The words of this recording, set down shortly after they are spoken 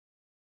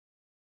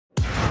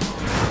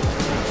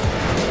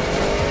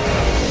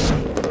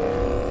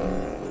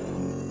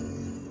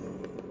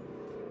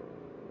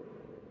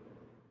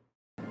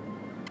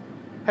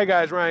Hey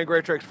guys, Ryan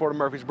Greatrex Ford of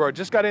Murfreesboro.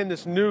 Just got in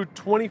this new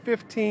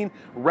 2015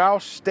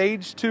 Roush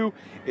Stage 2.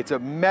 It's a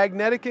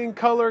magnetic in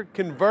color,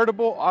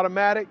 convertible,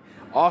 automatic.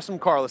 Awesome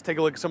car. Let's take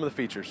a look at some of the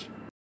features.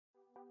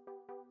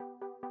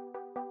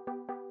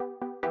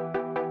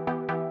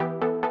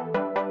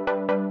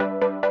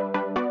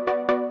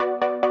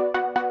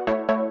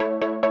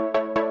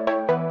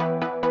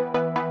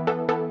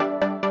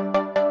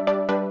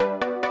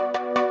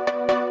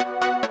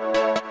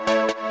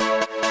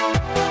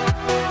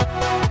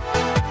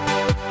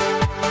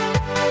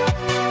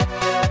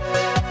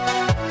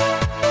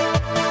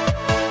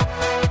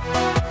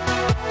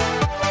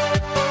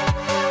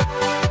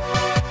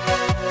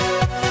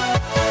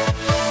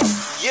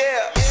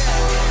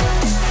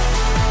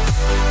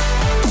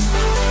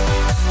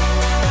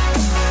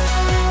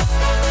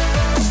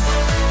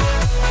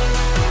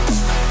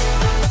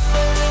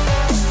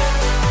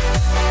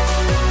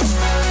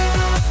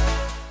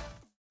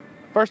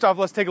 First off,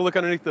 let's take a look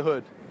underneath the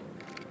hood.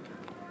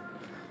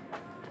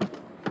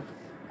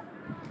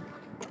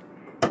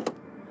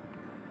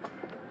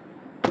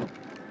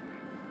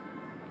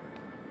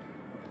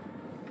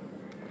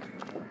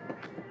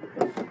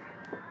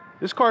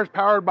 This car is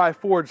powered by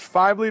Ford's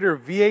 5-liter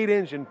V8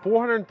 engine,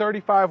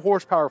 435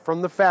 horsepower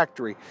from the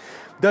factory.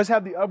 Does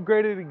have the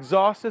upgraded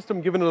exhaust system,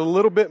 giving it a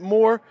little bit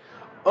more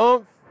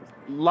oomph,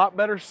 a lot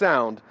better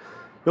sound.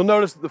 You'll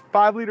notice the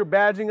 5-liter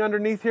badging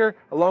underneath here,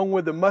 along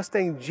with the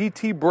Mustang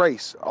GT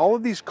brace. All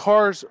of these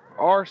cars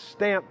are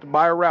stamped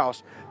by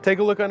Roush. Take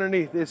a look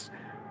underneath. This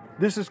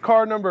is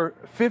car number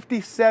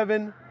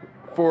 57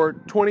 for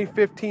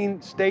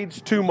 2015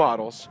 Stage 2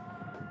 models.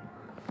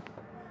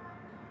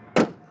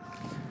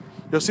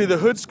 You'll see the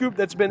hood scoop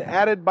that's been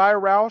added by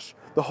Roush.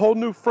 The whole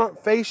new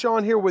front fascia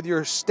on here with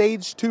your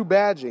Stage 2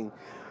 badging.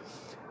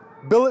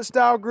 Billet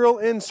style grille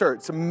insert.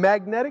 It's a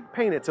magnetic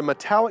paint. It's a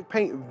metallic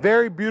paint.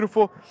 Very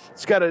beautiful.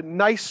 It's got a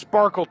nice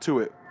sparkle to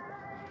it.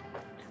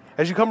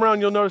 As you come around,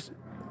 you'll notice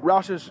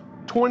Roush's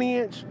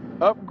 20-inch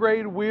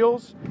upgrade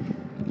wheels.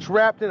 It's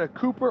wrapped in a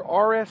Cooper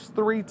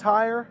RS3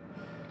 tire.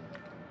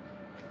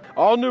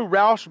 All new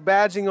Roush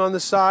badging on the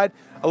side,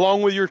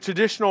 along with your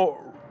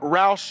traditional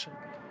Roush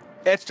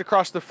etched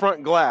across the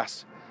front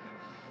glass.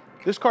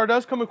 This car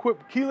does come equipped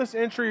with keyless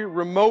entry,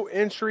 remote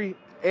entry,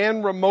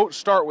 and remote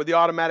start with the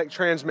automatic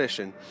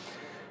transmission.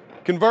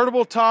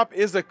 Convertible top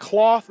is a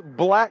cloth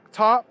black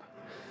top.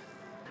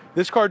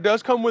 This car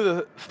does come with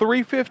a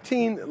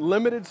 315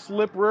 limited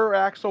slip rear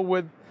axle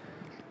with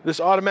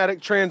this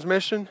automatic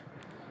transmission.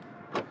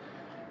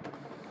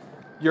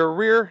 Your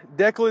rear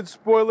deck lid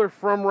spoiler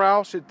from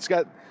Roush. It's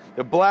got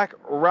the black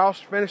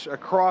Roush finish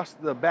across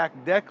the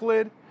back deck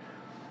lid.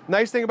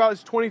 Nice thing about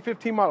this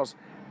 2015 models,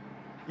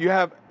 you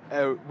have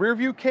a rear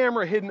view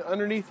camera hidden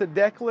underneath the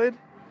deck lid.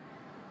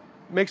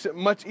 Makes it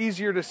much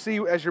easier to see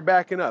as you're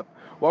backing up.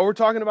 While we're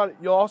talking about it,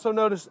 you'll also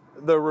notice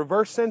the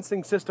reverse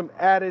sensing system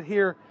added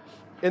here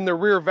in the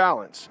rear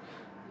valance.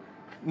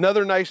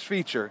 Another nice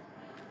feature.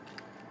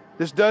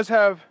 This does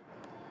have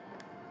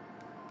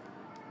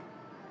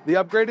the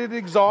upgraded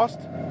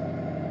exhaust.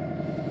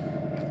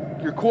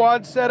 Your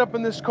quad setup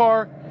in this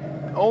car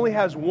only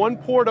has one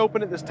port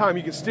open at this time.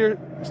 You can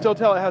still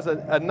tell it has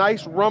a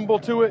nice rumble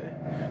to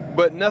it,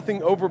 but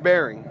nothing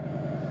overbearing.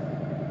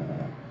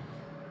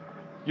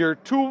 Your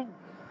tool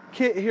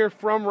kit here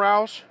from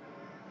Roush,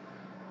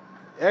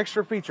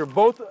 extra feature.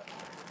 Both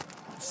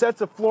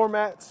sets of floor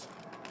mats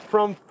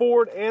from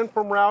Ford and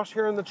from Roush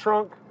here in the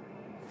trunk.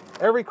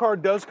 Every car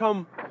does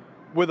come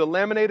with a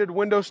laminated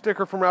window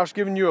sticker from Roush,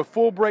 giving you a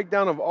full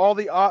breakdown of all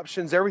the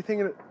options,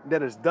 everything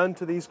that is done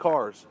to these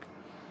cars.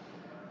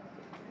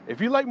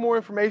 If you'd like more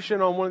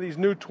information on one of these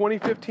new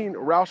 2015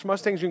 Roush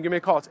Mustangs, you can give me a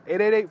call. It's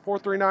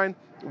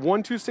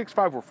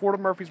 888-439-1265. We're Ford of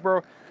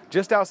Murfreesboro,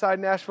 just outside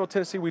Nashville,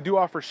 Tennessee. We do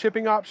offer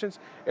shipping options.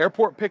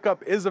 Airport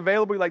pickup is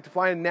available. You'd like to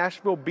fly in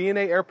Nashville, B&A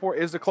Airport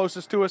is the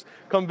closest to us.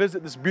 Come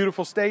visit this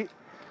beautiful state.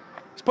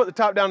 Let's put the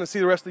top down and see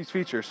the rest of these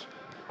features.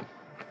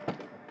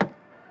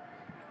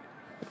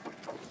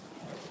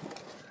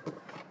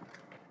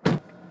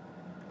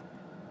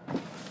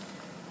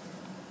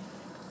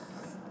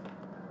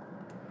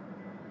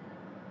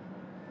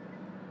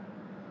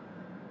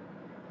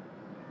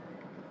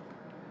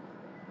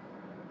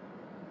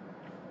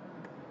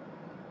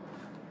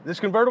 This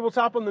convertible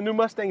top on the new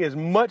Mustang is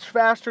much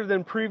faster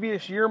than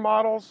previous year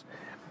models.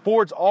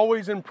 Ford's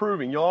always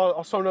improving. You'll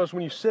also notice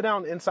when you sit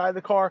down inside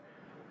the car,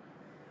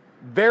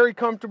 very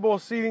comfortable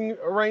seating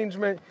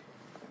arrangement.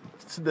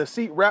 The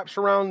seat wraps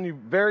around you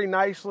very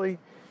nicely.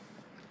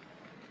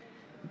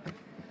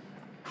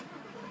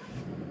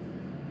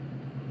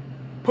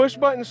 Push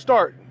button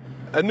start,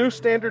 a new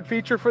standard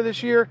feature for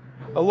this year,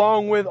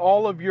 along with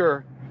all of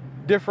your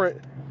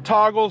different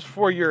toggles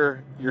for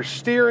your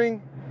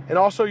steering and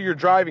also your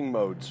driving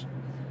modes.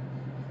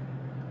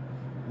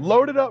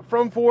 Loaded up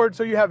from Ford,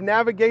 so you have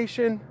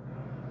navigation,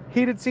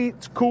 heated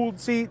seats, cooled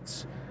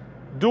seats,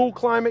 dual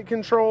climate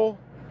control.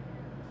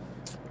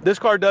 This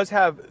car does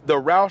have the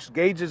Roush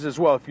gauges as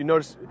well. If you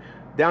notice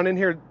down in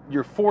here,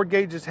 your Ford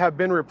gauges have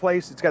been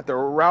replaced. It's got the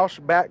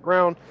Roush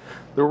background,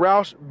 the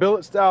Roush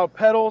billet style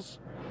pedals,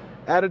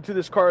 added to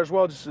this car as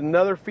well, just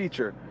another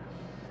feature.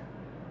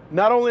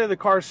 Not only are the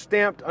cars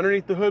stamped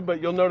underneath the hood,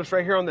 but you'll notice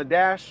right here on the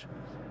dash,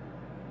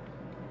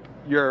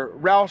 your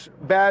Roush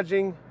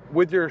badging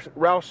with your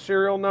Roush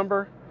serial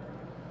number,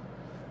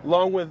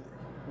 along with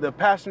the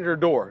passenger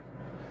door.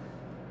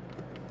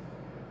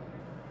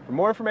 For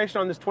more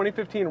information on this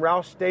 2015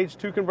 Roush Stage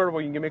 2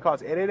 convertible, you can give me a call.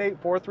 It's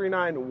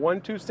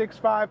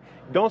 888-439-1265.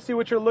 Don't see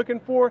what you're looking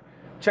for?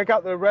 Check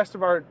out the rest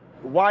of our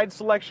wide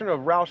selection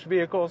of Roush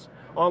vehicles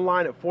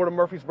online at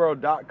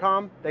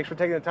fordofmurfreesboro.com. Thanks for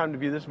taking the time to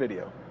view this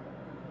video.